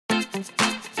ט"ו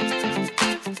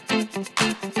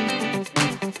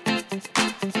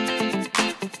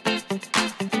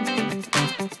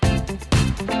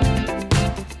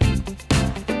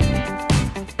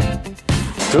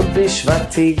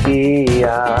בשבט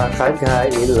הגיע, חג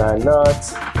האילנות.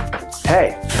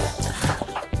 Hey,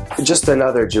 just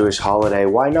another Jewish holiday.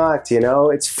 Why not? You know,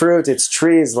 it's fruit, it's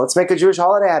trees. Let's make a Jewish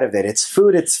holiday out of it. It's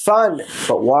food, it's fun.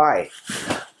 But why?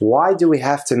 Why do we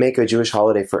have to make a Jewish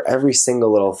holiday for every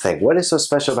single little thing? What is so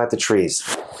special about the trees?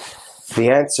 The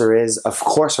answer is, of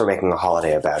course we're making a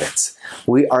holiday about it.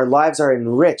 Our lives are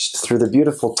enriched through the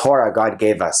beautiful Torah God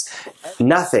gave us.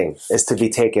 Nothing is to be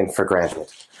taken for granted.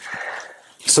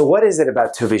 So what is it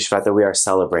about Tu B'Shvat that we are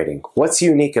celebrating? What's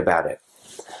unique about it?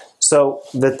 So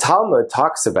the Talmud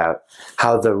talks about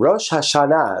how the Rosh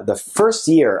Hashanah, the first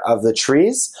year of the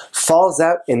trees, falls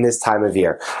out in this time of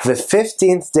year, the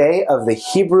 15th day of the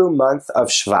Hebrew month of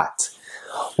Shvat.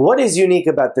 What is unique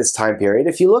about this time period?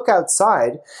 If you look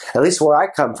outside, at least where I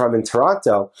come from in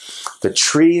Toronto, the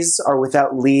trees are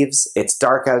without leaves, it's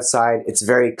dark outside, it's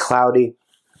very cloudy.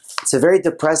 It's a very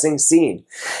depressing scene.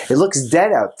 It looks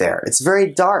dead out there. It's very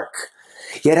dark.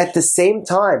 Yet at the same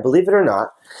time, believe it or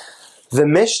not, the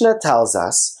Mishnah tells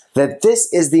us that this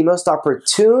is the most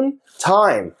opportune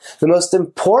time, the most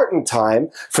important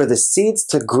time for the seeds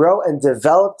to grow and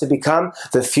develop to become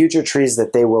the future trees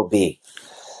that they will be.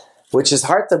 Which is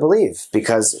hard to believe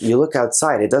because you look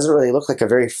outside, it doesn't really look like a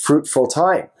very fruitful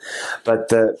time. But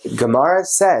the Gemara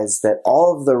says that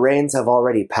all of the rains have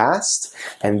already passed,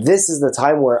 and this is the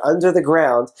time where under the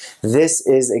ground, this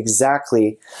is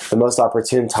exactly the most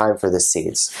opportune time for the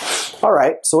seeds. All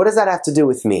right, so what does that have to do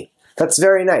with me? That's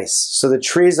very nice. So the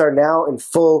trees are now in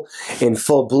full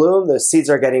bloom. The seeds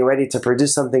are getting ready to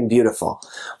produce something beautiful.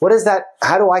 What is that?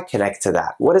 How do I connect to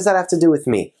that? What does that have to do with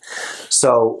me?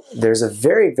 So there's a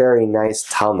very, very nice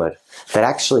Talmud that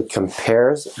actually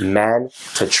compares man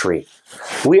to tree.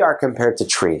 We are compared to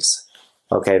trees.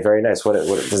 Okay, very nice. What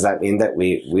does that mean? That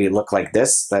we look like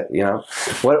this? That, you know,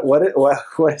 what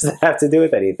does that have to do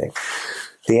with anything?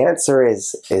 The answer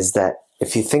is that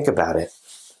if you think about it,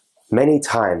 many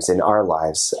times in our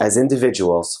lives as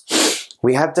individuals,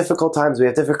 we have difficult times, we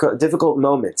have difficult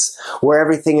moments where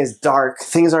everything is dark,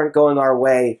 things aren't going our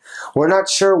way, we're not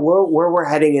sure where we're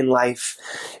heading in life,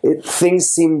 things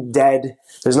seem dead,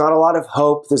 there's not a lot of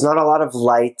hope, there's not a lot of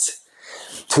light.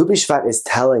 Tu B'Shvat is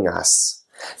telling us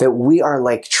that we are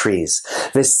like trees.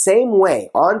 The same way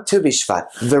on Tu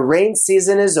B'Shvat, the rain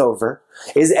season is over,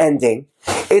 is ending,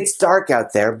 it's dark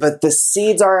out there, but the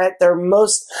seeds are at their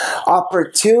most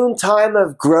opportune time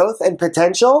of growth and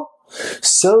potential.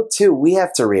 So too, we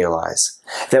have to realize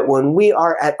that when we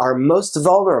are at our most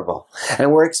vulnerable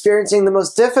and we're experiencing the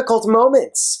most difficult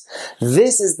moments,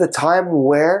 this is the time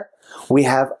where we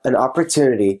have an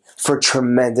opportunity for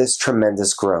tremendous,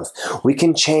 tremendous growth. We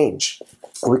can change.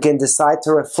 We can decide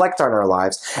to reflect on our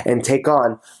lives and take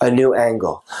on a new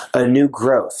angle, a new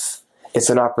growth. It's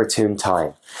an opportune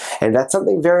time. And that's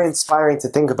something very inspiring to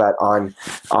think about on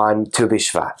Tu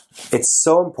B'Shvat. It's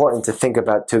so important to think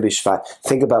about Tu B'Shvat,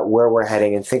 think about where we're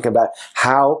heading, and think about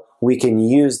how we can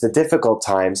use the difficult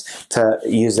times to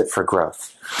use it for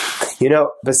growth. You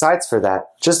know, besides for that,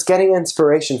 just getting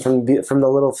inspiration from the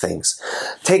little things.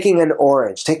 Taking an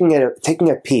orange, taking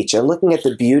a peach, and looking at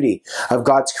the beauty of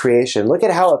God's creation. Look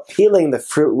at how appealing the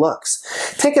fruit looks.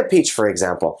 Take a peach, for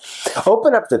example.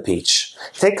 Open up the peach.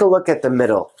 Take a look at the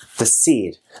middle, the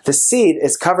seed. The seed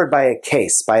is covered by a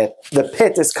case, the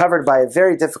pit is covered by a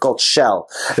very difficult shell,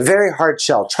 a very hard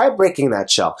shell. Try breaking that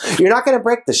shell. You're not going to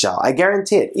break the shell, I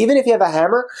guarantee it. Even if you have a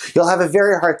hammer, you'll have a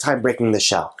very hard time breaking the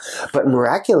shell. But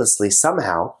miraculously,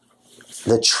 somehow,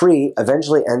 the tree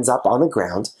eventually ends up on the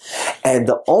ground, and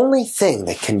the only thing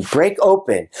that can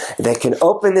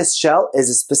open this shell is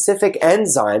a specific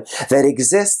enzyme that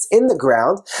exists in the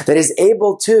ground that is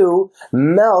able to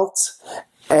melt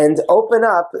and open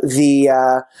up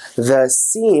the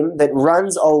seam that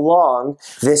runs along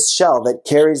this shell that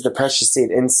carries the precious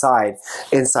seed inside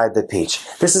the peach.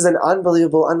 This is an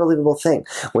unbelievable, unbelievable thing.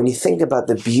 When you think about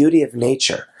the beauty of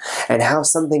nature and how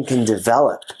something can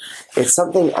develop, it's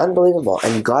something unbelievable.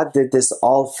 And God did this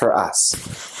all for us.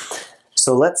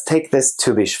 So let's take this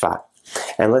Tu B'Shvat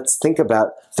and let's think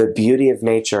about the beauty of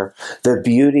nature, the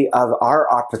beauty of our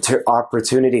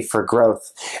opportunity for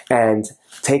growth, and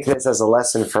take this as a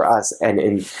lesson for us and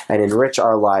enrich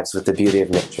our lives with the beauty of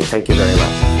nature. Thank you very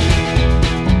much.